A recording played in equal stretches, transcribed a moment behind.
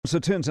So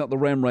it turns out the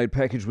ram raid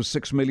package was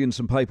 $6 million,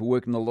 some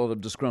paperwork and a lot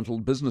of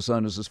disgruntled business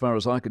owners as far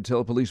as I could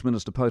tell. Police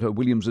Minister Poto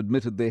Williams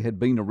admitted there had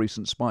been a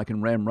recent spike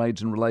in ram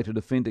raids and related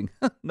offending.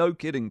 No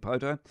kidding,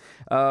 Poto.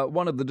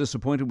 One of the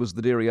disappointed was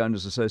the Dairy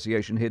Owners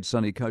Association head,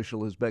 Sonny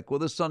Kaushal, who's back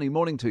with us. Sonny,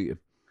 morning to you.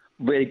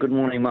 Very good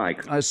morning,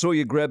 Mike. I saw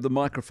you grab the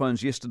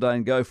microphones yesterday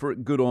and go for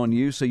it. Good on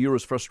you. So you're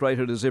as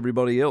frustrated as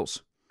everybody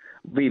else.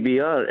 We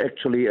are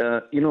actually,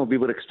 we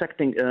were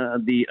expecting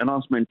the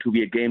announcement to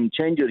be a game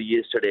changer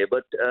yesterday,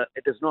 but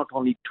it is not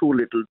only too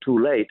little, too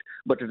late,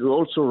 but it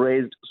also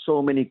raised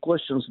so many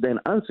questions than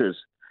answers.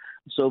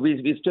 So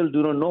we still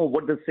do not know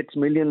what the 6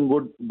 million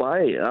would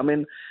buy. I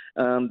mean,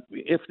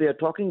 if they are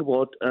talking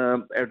about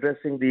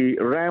addressing the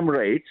ram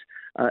rates,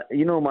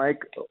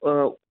 Mike,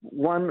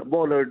 one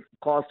bollard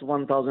costs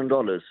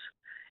 $1,000.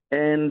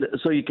 And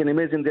so you can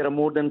imagine there are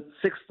more than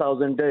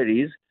 6,000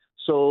 dairies.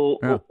 So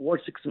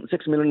what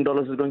 $6 million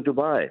is going to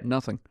buy?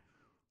 Nothing.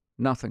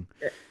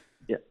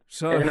 Yeah.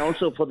 So, and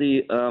also for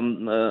the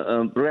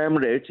ram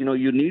rates,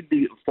 you need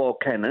the 4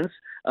 cannons,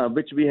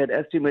 which we had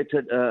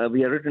estimated,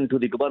 we had written to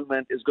the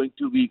government is going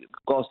to be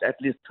cost at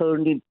least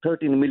 $13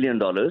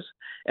 million.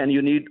 And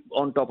you need,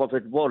 on top of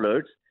it,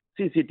 bollards,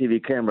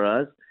 CCTV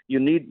cameras. You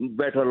need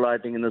better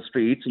lighting in the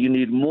streets. You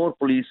need more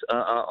police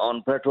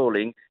on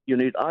patrolling. You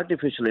need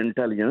artificial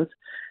intelligence.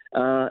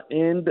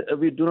 And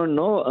we do not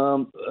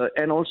know.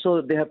 And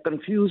also they have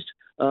confused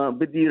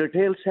with the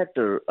retail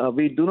sector.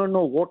 We do not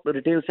know what the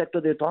retail sector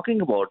they're talking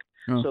about.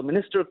 Oh. So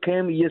Minister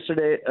came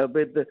yesterday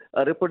with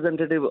a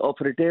representative of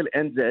Retail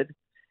NZ,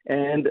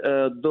 and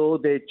though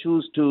they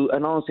choose to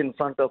announce in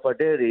front of a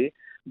dairy,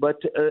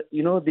 but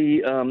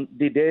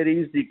the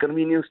dairies, the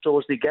convenience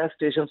stores, the gas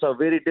stations are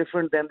very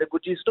different than the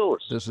Gucci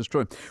stores. This is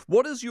true.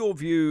 What is your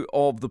view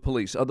of the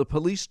police? Are the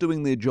police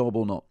doing their job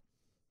or not?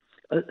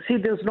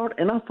 There's not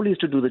enough police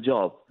to do the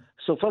job.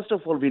 So first of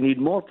all, we need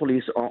more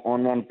police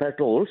on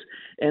patrols,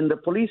 and the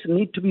police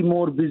need to be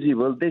more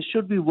visible. They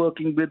should be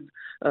working with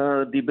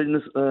the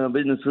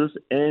businesses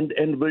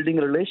and building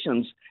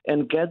relations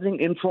and gathering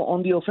info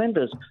on the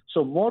offenders.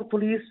 So more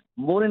police,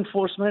 more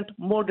enforcement,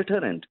 more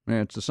deterrent.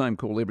 Yeah, it's the same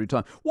call every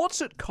time. What's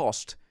it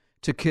cost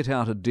to kit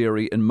out a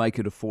dairy and make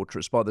it a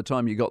fortress by the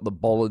time you got the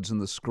bollards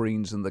and the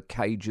screens and the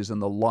cages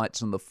and the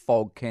lights and the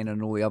fog cannon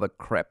and all the other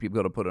crap you've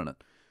got to put in it?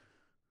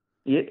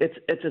 Yeah,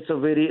 it's a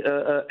very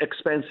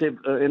expensive.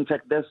 In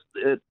fact, that's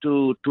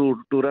to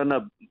run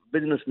a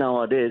business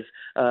nowadays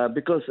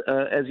because,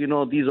 as you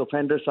know, these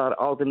offenders are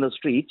out in the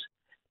streets,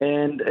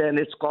 and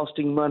it's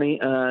costing money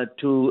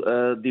to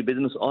the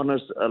business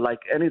owners like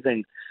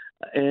anything,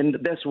 and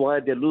that's why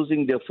they're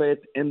losing their faith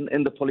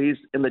in the police,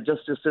 in the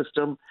justice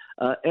system,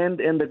 and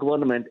in the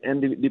government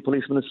and the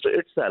police minister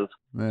itself.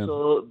 Yeah.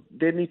 So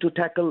they need to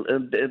tackle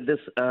this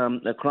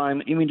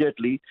crime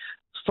immediately.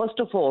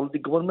 First of all, the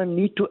government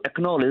need to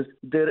acknowledge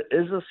there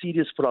is a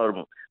serious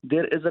problem.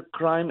 There is a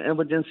crime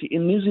emergency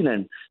in New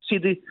Zealand. See,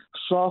 the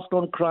soft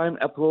on crime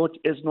approach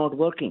is not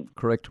working.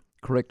 Correct.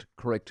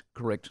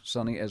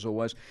 Sonny, as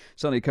always.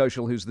 Sonny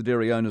Kaushal, who's the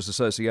Dairy Owners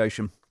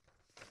Association.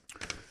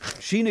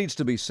 She needs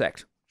to be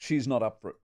sacked. She's not up for it.